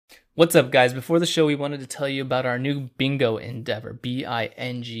What's up, guys? Before the show, we wanted to tell you about our new bingo endeavor,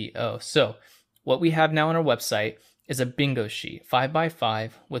 BINGO. So, what we have now on our website is a bingo sheet, 5 by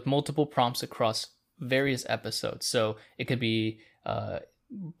 5, with multiple prompts across various episodes. So, it could be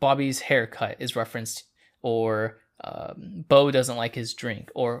Bobby's haircut is referenced, or Bo doesn't like his drink,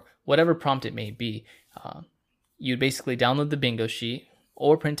 or whatever prompt it may be. You basically download the bingo sheet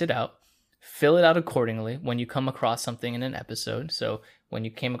or print it out, fill it out accordingly when you come across something in an episode. So when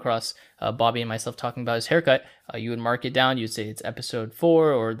you came across Bobby and myself talking about his haircut, you would mark it down. You'd say it's episode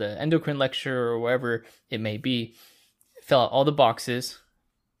 4 or the endocrine lecture or wherever it may be. Fill out all the boxes,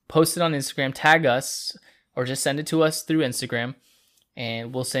 post it on Instagram, tag us, or just send it to us through Instagram,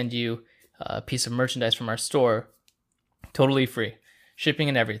 and we'll send you a piece of merchandise from our store totally free, shipping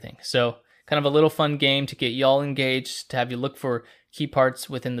and everything. So kind of a little fun game to get y'all engaged, to have you look for key parts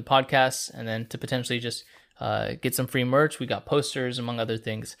within the podcast, and then to potentially just get some free merch. We got posters, among other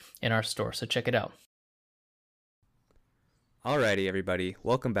things, in our store, so check it out. Alrighty, everybody.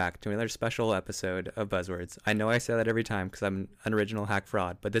 Welcome back to another special episode of Buzzwords. I know I say that every time because I'm an original hack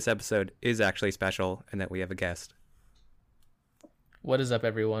fraud, but this episode is actually special in that we have a guest. What is up,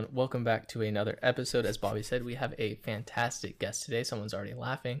 everyone? Welcome back to another episode. As Bobby said, we have a fantastic guest today. Someone's already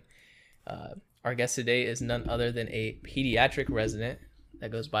laughing. Our guest today is none other than a pediatric resident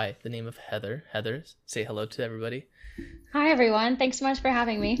that goes by the name of Heather. Heather, say hello to everybody. Hi, everyone. Thanks so much for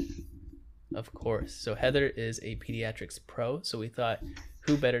having me. Of course. So Heather is a pediatrics pro, so we thought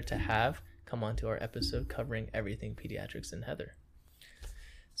who better to have come onto our episode covering everything pediatrics and Heather.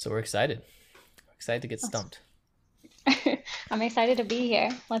 So we're excited. Excited to get stumped. I'm excited to be here.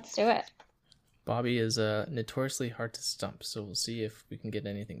 Let's do it. Bobby is notoriously hard to stump, so we'll see if we can get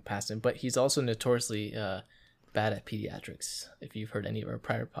anything past him. But he's also notoriously bad at pediatrics. If you've heard any of our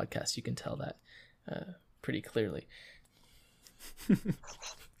prior podcasts, you can tell that pretty clearly.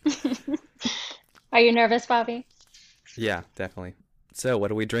 Are you nervous, Bobby? Yeah, definitely. So, what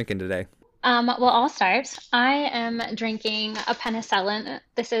are we drinking today? Well, I'll start. I am drinking a penicillin.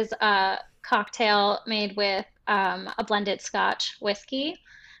 This is a cocktail made with a blended Scotch whiskey.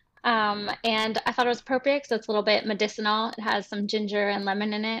 And I thought it was appropriate because it's a little bit medicinal. It has some ginger and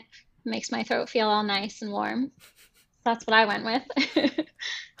lemon in it. It makes my throat feel all nice and warm. That's what I went with.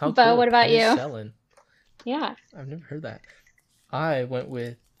 How Bo, cool. what about you? Penicillin. Yeah. I've never heard that. I went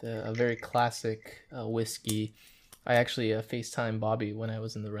with a very classic whiskey. I actually FaceTime Bobby when I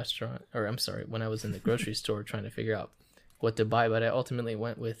was in the restaurant, or I'm sorry, when I was in the grocery store trying to figure out what to buy, but I ultimately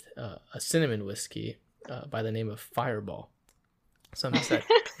went with a cinnamon whiskey by the name of Fireball. So I'm excited.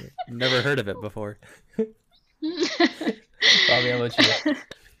 Never heard of it before. Bobby, how about you?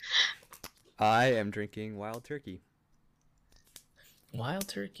 I am drinking Wild Turkey. Wild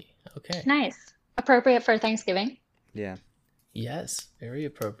Turkey. Okay. Nice. Appropriate for Thanksgiving. Yeah. Yes, very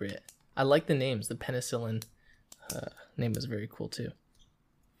appropriate. I like the names. The penicillin name is very cool too.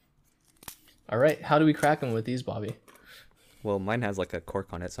 All right, how do we crack them with these, Bobby? Well, mine has like a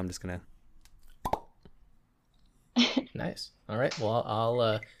cork on it, so I'm just gonna. Nice. All right. Well,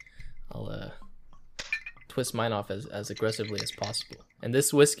 I'll twist mine off as aggressively as possible. And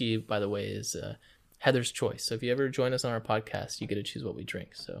this whiskey, by the way, is Heather's choice. So if you ever join us on our podcast, you get to choose what we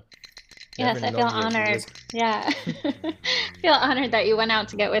drink. So you Yes, never I know feel you're honored. whiskey. Yeah. Feel honored that you went out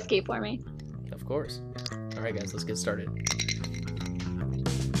to get whiskey for me. Of course. All right, guys, let's get started.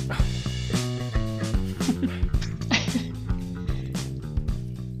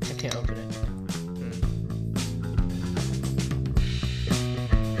 I can't open it.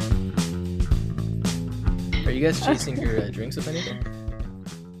 Are you guys chasing your drinks with anything?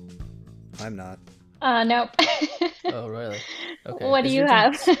 I'm not. Nope. Oh, really? Okay. What do Is you your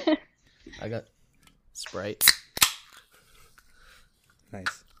have? drink- I got Sprite.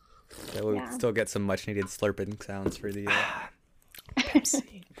 Nice. Yeah, we'll Yeah. still get some much needed slurping sounds for the.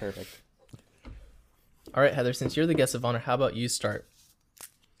 Pepsi. Perfect. All right, Heather, since you're the guest of honor, how about you start?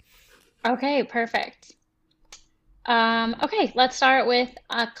 Okay, perfect. Okay, let's start with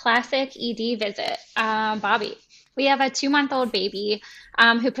a classic ED visit. Bobby, we have a 2-month-old baby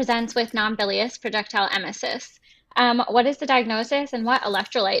who presents with non-bilious projectile emesis. What is the diagnosis and what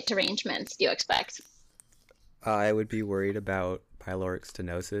electrolyte derangements do you expect? I would be worried about pyloric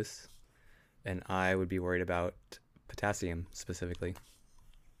stenosis, and I would be worried about potassium specifically.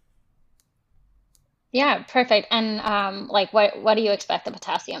 Yeah, perfect. And like what do you expect the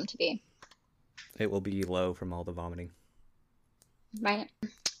potassium to be? It will be low from all the vomiting. Right.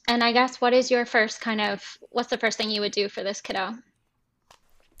 And I guess what's the first thing you would do for this kiddo?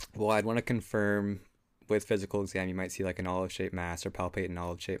 Well, I'd want to confirm with physical exam, you might see like an olive-shaped mass or palpate an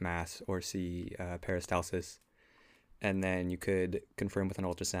olive-shaped mass or see peristalsis. and then you could confirm with an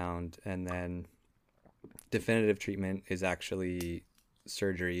ultrasound, and then definitive treatment is actually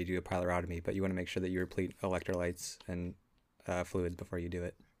surgery. You do a pylorectomy, but you want to make sure that you replete electrolytes and fluids before you do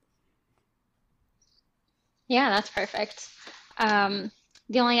it. Yeah, that's perfect.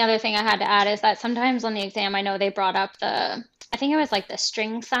 The only other thing I had to add is that sometimes on the exam, I know they brought up I think it was like the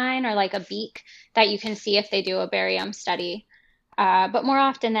string sign or like a beak that you can see if they do a barium study. But more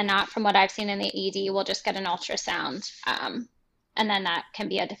often than not, from what I've seen in the ED, we'll just get an ultrasound. And then that can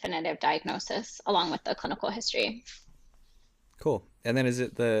be a definitive diagnosis along with the clinical history. Cool. And then is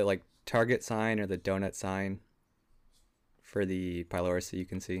it the like target sign or the donut sign for the pylorus that you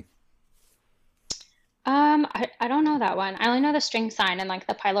can see? I don't know that one. I only know the string sign and like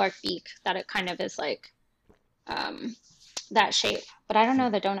the pyloric beak that it kind of is like um, that shape, but I don't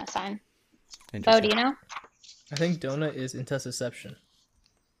know the donut sign. Bo, do Interesting. you know? I think donut is intussusception.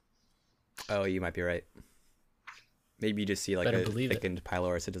 Oh, you might be right. Maybe you just see like Better a believe it. thickened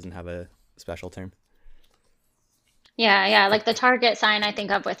pylorus. It doesn't have a special term. Yeah, like the target sign I think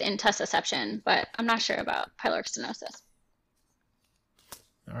of with intussusception, but I'm not sure about pyloric stenosis.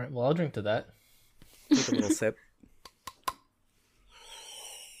 All right, well, I'll drink to that. Take a little sip.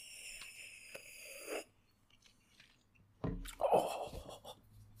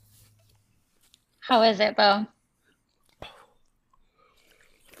 How is it, Bo?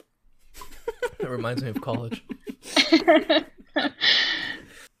 That reminds me of college.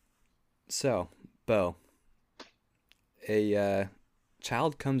 So, Bo, a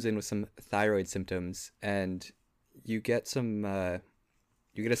child comes in with some thyroid symptoms, and you get a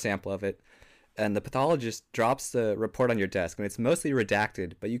sample of it, and the pathologist drops the report on your desk, and it's mostly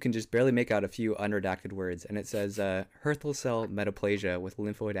redacted, but you can just barely make out a few unredacted words, and it says Hürthle cell metaplasia with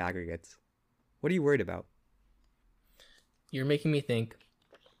lymphoid aggregates. What are you worried about? You're making me think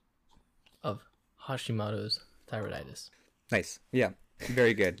of Hashimoto's thyroiditis. Nice. Yeah,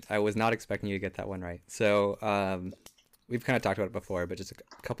 very good. I was not expecting you to get that one right. So we've kind of talked about it before, but just a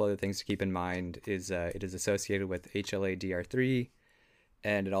couple other things to keep in mind is it is associated with HLA-DR3,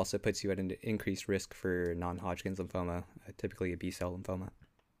 and it also puts you at an increased risk for non-Hodgkin's lymphoma, typically a B-cell lymphoma.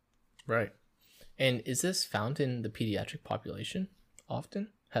 Right. And is this found in the pediatric population often?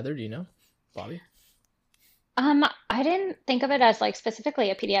 Heather, do you know? Bobby? I didn't think of it as like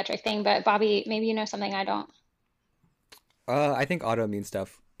specifically a pediatric thing, but Bobby, maybe you know something I don't. I think autoimmune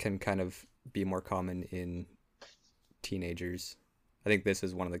stuff can kind of be more common in teenagers. I think this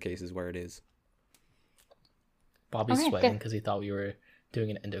is one of the cases where it is. Bobby's Okay, sweating good. because he thought we were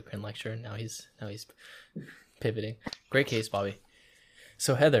doing an endocrine lecture. Now he's pivoting. Great case, Bobby.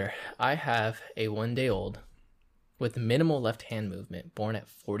 So Heather, I have a 1-day-old with minimal left hand movement, born at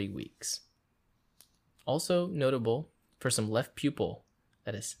 40 weeks. Also notable for some left pupil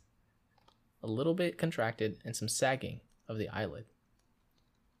that is a little bit contracted and some sagging of the eyelid.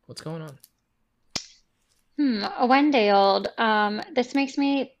 What's going on? A 1 day old. This makes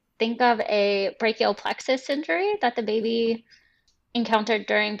me think of a brachial plexus injury that the baby encountered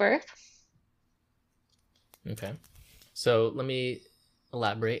during birth. Okay. So let me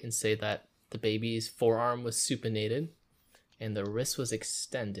elaborate and say that the baby's forearm was supinated and the wrist was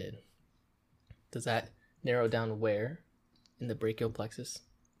extended. Does that narrow down where in the brachial plexus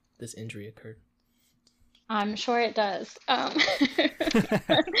this injury occurred? I'm sure it does. But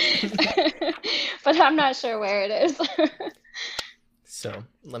I'm not sure where it is. So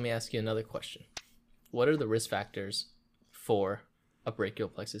let me ask you another question. What are the risk factors for a brachial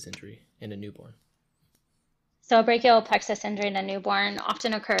plexus injury in a newborn? So, a brachial plexus injury in a newborn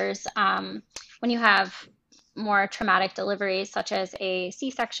often occurs when you have more traumatic deliveries, such as a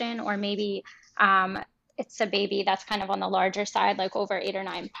C-section, or maybe it's a baby that's kind of on the larger side, like over 8 or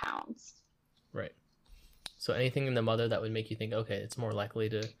 9 pounds. Right. So anything in the mother that would make you think, okay, it's more likely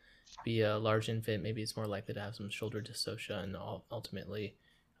to be a large infant. Maybe it's more likely to have some shoulder dystocia and ultimately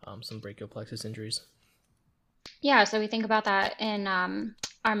some brachial plexus injuries. Yeah, so we think about that in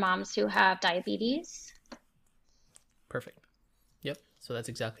our moms who have diabetes. Perfect. Yep. So that's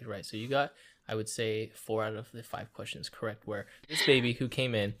exactly right. So you got, I would say, 4 out of the 5 questions correct, where this baby who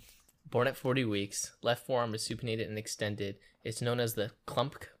came in, born at 40 weeks, left forearm is supinated and extended. It's known as the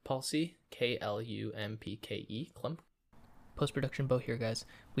Klumpke palsy, Klumpke, Klump. Post-production Bo here, guys.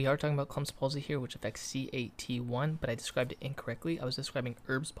 We are talking about Klump's palsy here, which affects CAT1, but I described it incorrectly. I was describing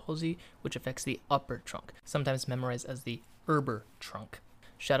Erb's palsy, which affects the upper trunk, sometimes memorized as the Erber trunk.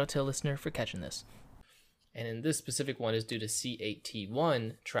 Shout out to a listener for catching this. And in this specific one is due to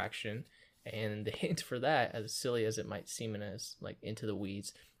CAT1 traction, and the hint for that, as silly as it might seem and as like into the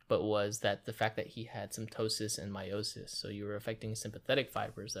weeds, but was that the fact that he had some ptosis and meiosis, so you were affecting sympathetic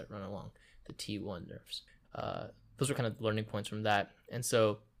fibers that run along the T1 nerves. those were kind of learning points from that. And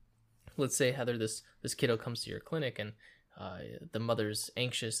so let's say, Heather, this kiddo comes to your clinic, and the mother's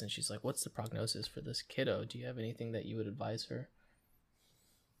anxious and she's like, what's the prognosis for this kiddo? Do you have anything that you would advise her?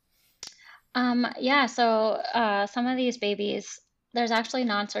 Yeah, so some of these babies, there's actually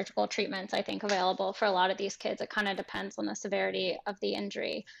non-surgical treatments, I think, available for a lot of these kids. It kind of depends on the severity of the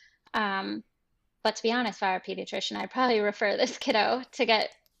injury. Um, but to be honest, if I were a pediatrician, I'd probably refer this kiddo to get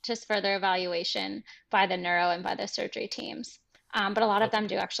just further evaluation by the neuro and by the surgery teams. But a lot of Okay. them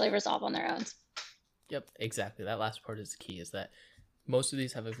do actually resolve on their own. Yep, exactly. That last part is the key, is that most of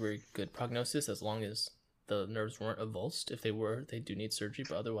these have a very good prognosis as long as the nerves weren't avulsed. If they were, they do need surgery,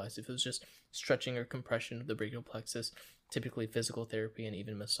 but otherwise, if it was just stretching or compression of the brachial plexus, typically physical therapy and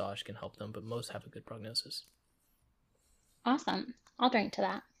even massage can help them, but most have a good prognosis. Awesome. I'll drink to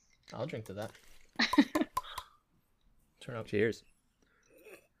that. I'll drink to that. Turn up. Cheers.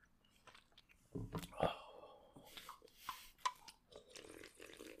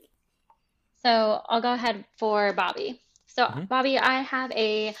 So I'll go ahead for Bobby. So, Hmm. Bobby, I have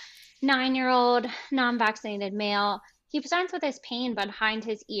a 9-year-old non-vaccinated male. He presents with this pain behind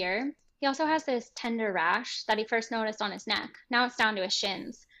his ear. He also has this tender rash that he first noticed on his neck. Now it's down to his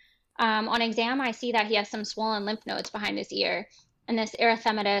shins. On exam, I see that he has some swollen lymph nodes behind his ear and this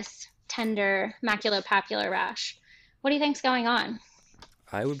erythematous, tender maculopapular rash. What do you think's going on?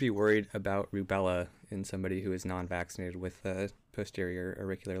 I would be worried about rubella in somebody who is non-vaccinated with a posterior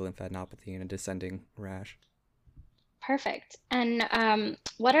auricular lymphadenopathy and a descending rash. Perfect. And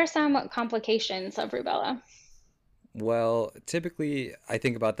what are some complications of rubella? Well, typically I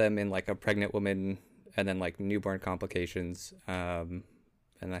think about them in like a pregnant woman and then like newborn complications.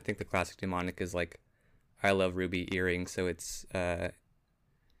 And I think the classic mnemonic is like I love ruby earrings, so it's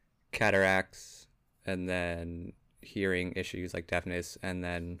cataracts and then hearing issues like deafness and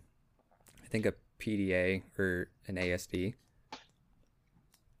then I think a PDA or an ASD.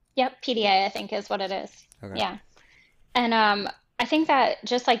 Yep, PDA, I think is what it is. Okay. Yeah. And I think that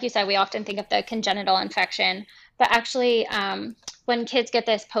just like you said, we often think of the congenital infection, but actually, when kids get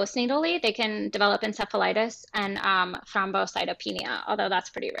this postnatally, they can develop encephalitis and thrombocytopenia, although that's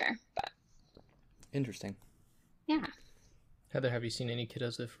pretty rare. But Interesting. yeah. Heather, have you seen any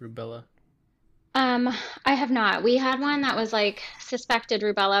kiddos with rubella? Um, I have not. We had one that was like suspected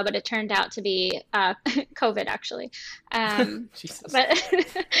rubella, but it turned out to be COVID actually. Jesus. But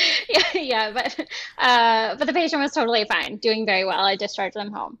yeah, but the patient was totally fine, doing very well. I discharged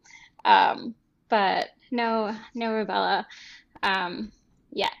them home. But no rubella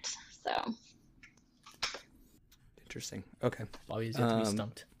yet. So Interesting. Okay. Bobby is yet to be Um,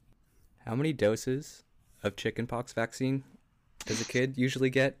 stumped. How many doses of chickenpox vaccine does a kid usually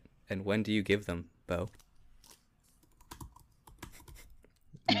get, and when do you give them, Bo?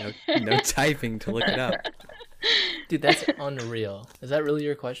 No typing to look it up. Dude, that's unreal. Is that really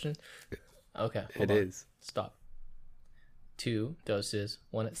your question? Okay, It hold on. is. Stop. 2 doses,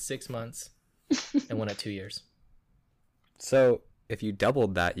 one at 6 months and one at 2 years. So if you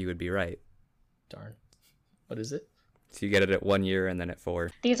doubled that, you would be right. Darn. What is it? So you get it at 1 year and then at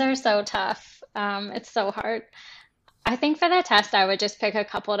 4. these are so tough. It's so hard. I think for the test, I would just pick a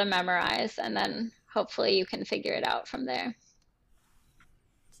couple to memorize, and then hopefully you can figure it out from there.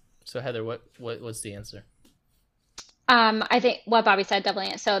 So Heather, what's the answer? I think what Bobby said,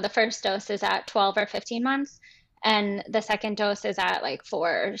 doubling it. So the first dose is at 12 or 15 months, and the second dose is at like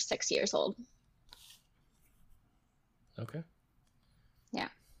 4 or 6 years old. Okay. Yeah.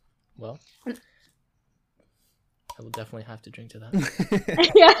 Well, And- I will definitely have to drink to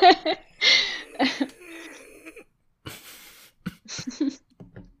that. Yeah.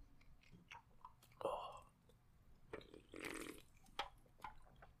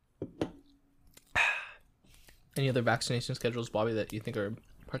 Any other vaccination schedules, Bobby, that you think are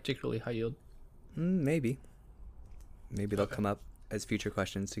particularly high yield? Maybe. Maybe they'll Okay. come up as future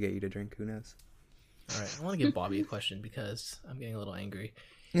questions to get you to drink. Who knows? All right, I want to give Bobby a question because I'm getting a little angry.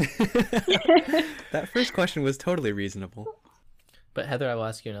 That first question was totally reasonable. But Heather, I will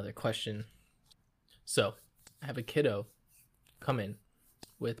ask you another question. So, I have a kiddo come in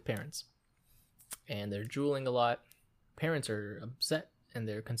with parents, and they're drooling a lot. Parents are upset, and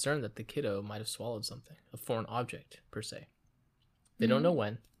they're concerned that the kiddo might have swallowed something, a foreign object, per se. They don't know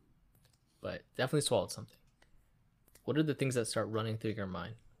when, but definitely swallowed something. What are the things that start running through your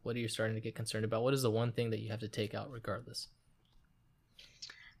mind? What are you starting to get concerned about? What is the one thing that you have to take out regardless?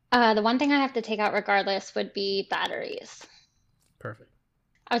 The one thing I have to take out regardless would be batteries. Perfect.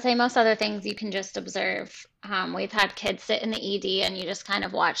 I would say most other things you can just observe. We've had kids sit in the ED and you just kind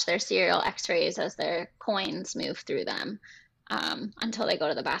of watch their serial x-rays as their coins move through them until they go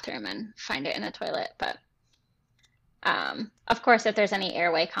to the bathroom and find it in a toilet. But Of course, if there's any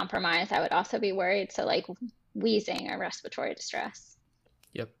airway compromise, I would also be worried. So like wheezing or respiratory distress.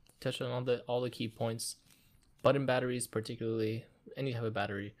 Yep, touched on all the key points. Button batteries, particularly any type of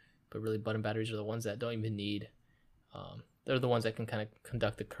battery, but really button batteries are the ones that don't even need. They're the ones that can kind of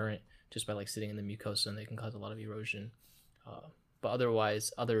conduct the current just by like sitting in the mucosa, and they can cause a lot of erosion. But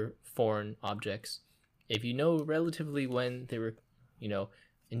otherwise, other foreign objects, if you know relatively when they were,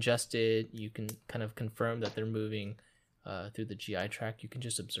 ingested, you can kind of confirm that they're moving through the GI tract. You can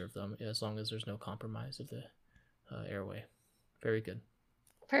just observe them as long as there's no compromise of the airway. Very good.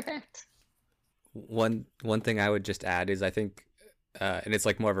 Perfect. One thing I would just add is I think, and it's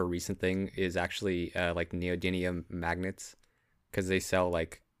like more of a recent thing, is actually like neodymium magnets, because they sell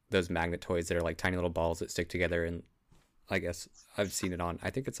like those magnet toys that are like tiny little balls that stick together. And I guess I've seen it on, I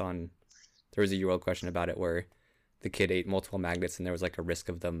think it's on, there was a URL question about it where the kid ate multiple magnets and there was like a risk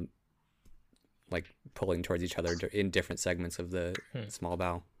of them like pulling towards each other in different segments of the small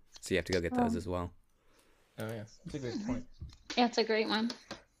bowel. So you have to go get those as well. Oh yeah, that's a great point. Yeah, it's a great one.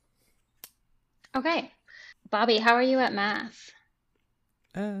 Okay. Bobby, how are you at math?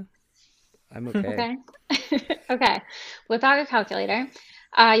 I'm okay. Okay. Okay. Whip out your calculator.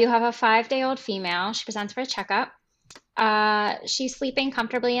 You have a 5-day-old female. She presents for a checkup. She's sleeping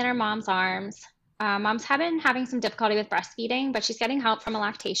comfortably in her mom's arms. Mom's been having some difficulty with breastfeeding, but she's getting help from a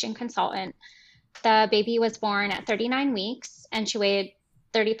lactation consultant. The baby was born at 39 weeks and she weighed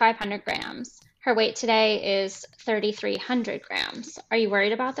 3,500 grams. Her weight today is 3,300 grams. Are you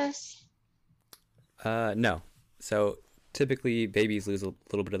worried about this? No. So typically babies lose a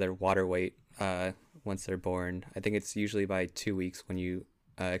little bit of their water weight once they're born. I think it's usually by 2 weeks when you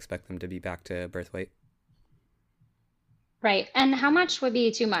expect them to be back to birth weight. Right. And how much would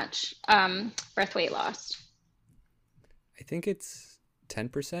be too much birth weight loss? I think it's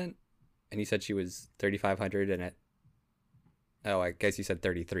 10%. And you said she was 3,500 and I guess you said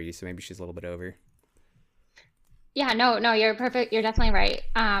 33, so maybe she's a little bit over. Yeah, no, you're perfect. You're definitely right.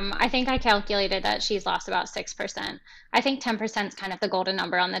 I think I calculated that she's lost about 6%. I think 10% is kind of the golden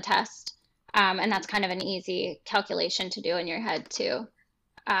number on the test. And that's kind of an easy calculation to do in your head too.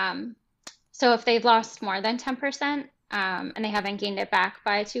 So if they've lost more than 10%, and they haven't gained it back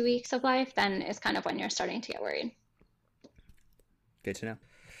by 2 weeks of life, then it's kind of when you're starting to get worried. Good to know.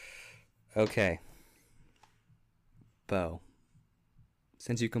 Okay. Bo,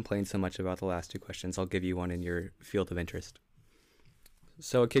 since you complained so much about the last two questions, I'll give you one in your field of interest.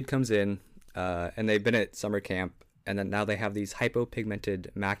 So a kid comes in, and they've been at summer camp, and then now they have these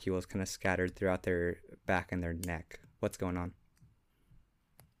hypopigmented macules kind of scattered throughout their back and their neck. What's going on?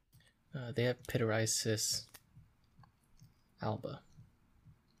 They have pityriasis alba.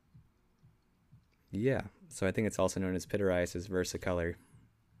 Yeah, so I think it's also known as pityriasis versicolor.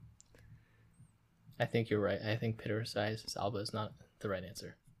 I think you're right. I think pityriasis alba is not the right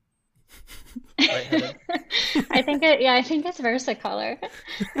answer. Right, Heather? I think it's versicolor.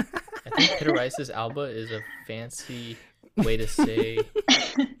 I think pityriasis alba is a fancy way to say.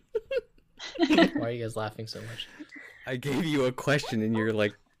 Why are you guys laughing so much? I gave you a question and you're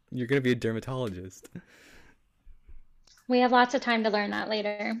like, you're going to be a dermatologist. We have lots of time to learn that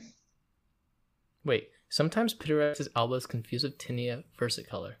later. Wait, sometimes pityriasis alba is confused with tinea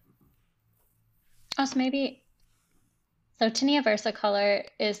versicolor. Oh, so maybe. So tinea versicolor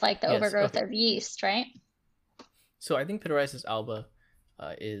is like the Yes, overgrowth okay. of yeast, right? So I think pityriasis alba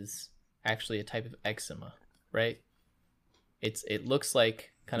is actually a type of eczema, right? It looks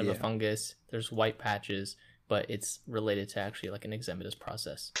like kind of a Yeah. fungus. There's white patches, but it's related to actually like an eczematous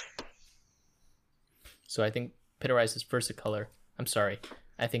process. So I think pityriasis versicolor. I'm sorry.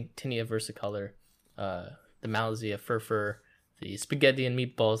 I think tinea versicolor, the Malassezia furfur, the spaghetti and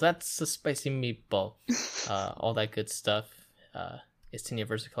meatballs. That's a spicy meatball. All that good stuff is tinea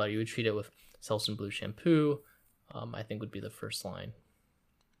versicolor. You would treat it with Selsun Blue shampoo. I think would be the first line.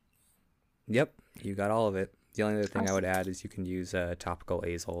 Yep, you got all of it. The only other thing I Awesome. would add is you can use topical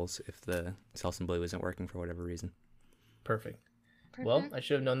azoles if the Selsun Blue isn't working for whatever reason. Perfect. Well, I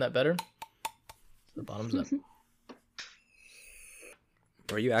should have known that better. The bottom's up.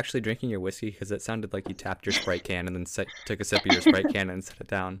 Were you actually drinking your whiskey? Because it sounded like you tapped your Sprite can and then took a sip of your Sprite can and set it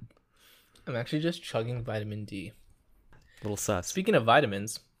down. I'm actually just chugging vitamin D. A little sus. Speaking of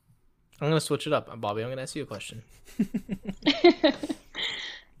vitamins, I'm going to switch it up. Bobby, I'm going to ask you a question.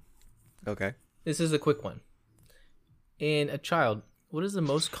 Okay. This is a quick one. In a child, what is the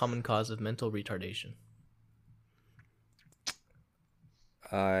most common cause of mental retardation?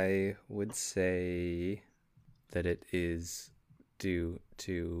 I would say that it is due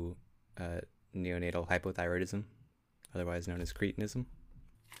to neonatal hypothyroidism, otherwise known as cretinism.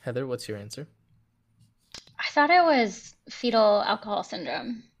 Heather, what's your answer? I thought it was fetal alcohol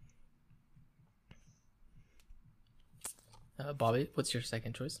syndrome. Bobby, what's your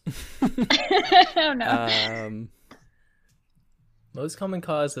second choice? Oh no. Most common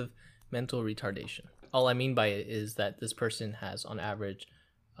cause of mental retardation. All I mean by it is that this person has, on average,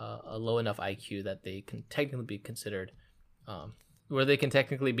 a low enough IQ that they can technically be considered,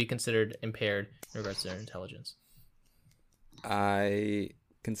 impaired in regards to their intelligence.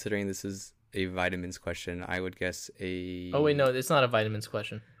 Considering this is a vitamins question, I would guess a... Oh wait, no, it's not a vitamins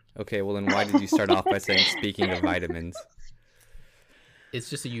question. Okay, well then why did you start off by saying speaking of vitamins? It's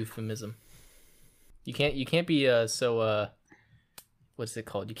just a euphemism. You can't be so what's it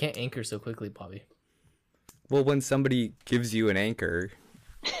called? You can't anchor so quickly, Bobby. Well, when somebody gives you an anchor.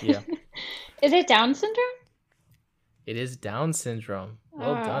 Yeah. Is it Down syndrome? It is Down syndrome.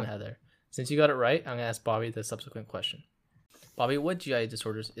 Well done, Heather. Since you got it right, I'm gonna ask Bobby the subsequent question. Bobby, what GI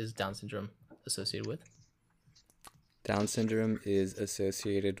disorders is Down syndrome associated with? Down syndrome is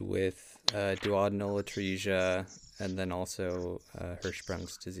associated with duodenal atresia and then also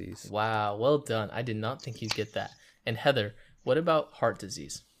Hirschsprung's disease. Wow, well done. I did not think you'd get that. And Heather, what about heart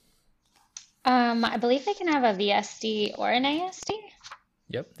disease? I believe they can have a VSD or an ASD.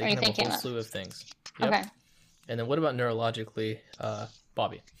 Yep, they can have a whole slew of things. Yep. Okay. And then what about neurologically,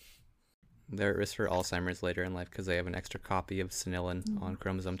 Bobby? They're at risk for Alzheimer's later in life because they have an extra copy of senilin on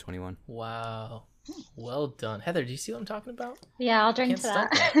chromosome 21. Wow. Well done. Heather, do you see what I'm talking about? Yeah, I'll drink to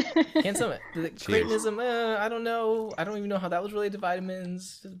that. Can't stomach it. The cretinism, I don't know. I don't even know how that was related to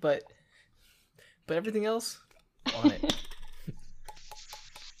vitamins, but everything else, on it.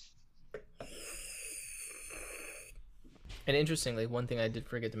 And interestingly, one thing I did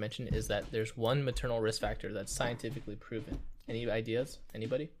forget to mention is that there's one maternal risk factor that's scientifically proven. Any ideas?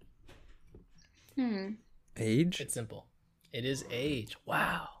 Anybody? Age? It's simple. It is age.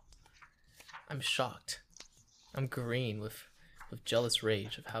 Wow. I'm shocked. I'm green with jealous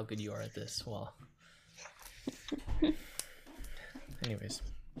rage of how good you are at this. Well, anyways.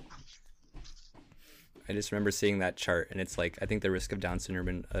 I just remember seeing that chart, and it's like, I think the risk of Down syndrome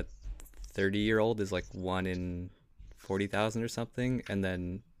in a 30-year-old is like 1 in 40,000 or something, and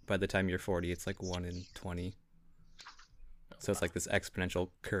then by the time you're 40, it's like 1 in 20. So it's like this exponential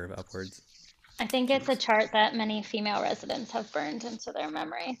curve upwards. I think it's a chart that many female residents have burned into their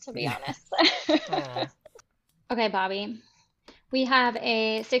memory, to be honest. Okay, Bobby. We have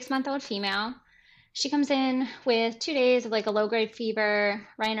a 6-month-old female. She comes in with 2 days of like a low-grade fever,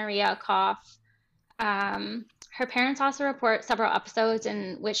 rhinorrhea, cough. Her parents also report several episodes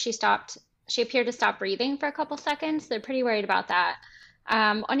in which she appeared to stop breathing for a couple seconds. They're pretty worried about that.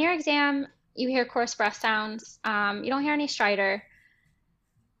 On your exam, you hear coarse breath sounds. You don't hear any stridor.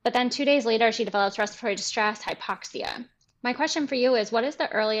 But then 2 days later, she develops respiratory distress, hypoxia. My question for you is, what is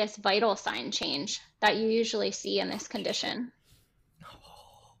the earliest vital sign change that you usually see in this condition?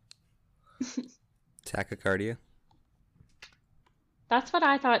 Tachycardia? That's what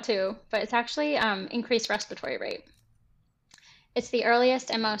I thought too, but it's actually increased respiratory rate. It's the earliest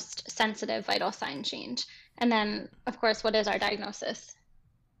and most sensitive vital sign change. And then, of course, what is our diagnosis?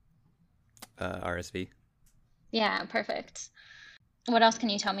 RSV. Yeah, perfect. What else can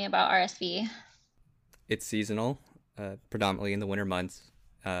you tell me about RSV? It's seasonal, predominantly in the winter months.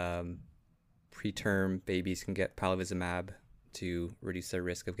 Preterm babies can get palivizumab to reduce their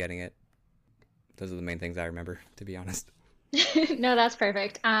risk of getting it. Those are the main things I remember, to be honest. No, that's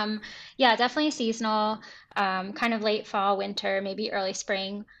perfect. Yeah, definitely seasonal, kind of late fall, winter, maybe early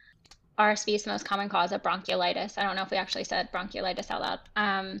spring. RSV is the most common cause of bronchiolitis. I don't know if we actually said bronchiolitis out loud.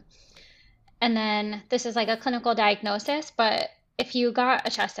 And then this is like a clinical diagnosis, but if you got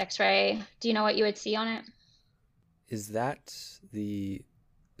a chest x-ray, do you know what you would see on it? Is that the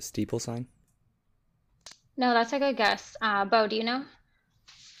steeple sign? No, that's a good guess. Bo, do you know?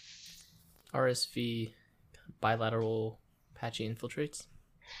 RSV, bilateral patchy infiltrates?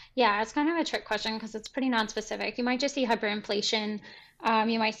 Yeah, it's kind of a trick question because it's pretty non-specific. You might just see hyperinflation.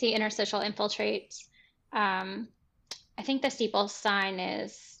 You might see interstitial infiltrates. I think the steeple sign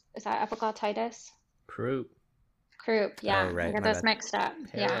is that epiglottitis? Croup. Croup, yeah. Oh, right. I get those mixed up.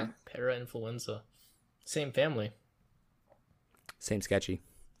 Yeah. Parainfluenza. Same family. Same sketchy.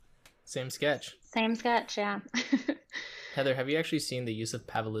 Same sketch. Same sketch, yeah. Heather, have you actually seen the use of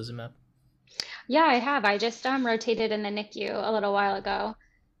palivizumab? Yeah, I have. I just rotated in the NICU a little while ago,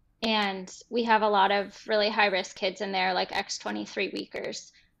 and we have a lot of really high-risk kids in there, like X23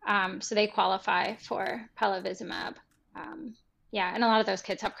 weekers. So they qualify for palivizumab. Yeah, and a lot of those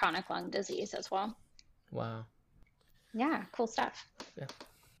kids have chronic lung disease as well. Wow. Yeah, cool stuff. Yeah.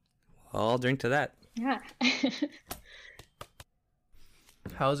 Well, I'll drink to that. Yeah.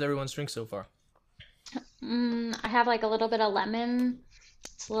 How's everyone's drink so far? I have like a little bit of lemon.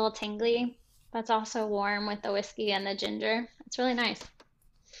 It's a little tingly. That's also warm with the whiskey and the ginger. It's really nice.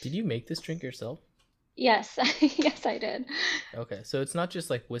 Did you make this drink yourself? Yes, yes, I did. Okay, so it's not just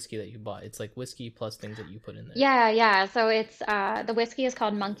like whiskey that you bought. It's like whiskey plus things that you put in there. Yeah, yeah. So it's the whiskey is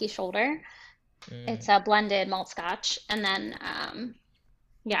called Monkey Shoulder. Mm, It's a blended malt scotch, and then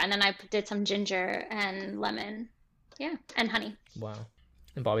yeah, and then I did some ginger and lemon. Yeah, and honey. wow.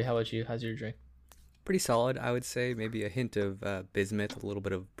 And Bobby, how about you? How's your drink? Pretty solid, I would say. Maybe a hint of bismuth, a little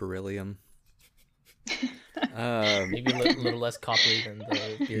bit of beryllium. Um, Maybe a little less coppery than the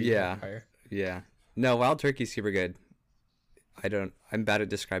beer you yeah, had prior. yeah. No, Wild Turkey's super good. I'm bad at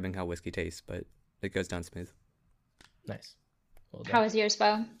describing how whiskey tastes, but it goes down smooth. Nice. Well How done. was yours,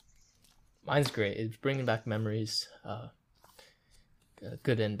 Bo? Mine's great. It's bringing back memories,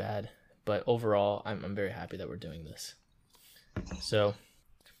 good and bad. But overall, I'm very happy that we're doing this. So,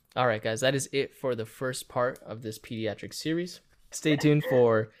 all right, guys, that is it for the first part of this pediatric series. Stay tuned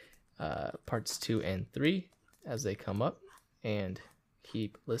for parts 2 and 3 as they come up, and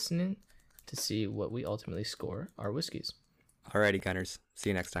keep listening to see what we ultimately score our whiskeys. Alrighty, Gunners. See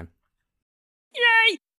you next time.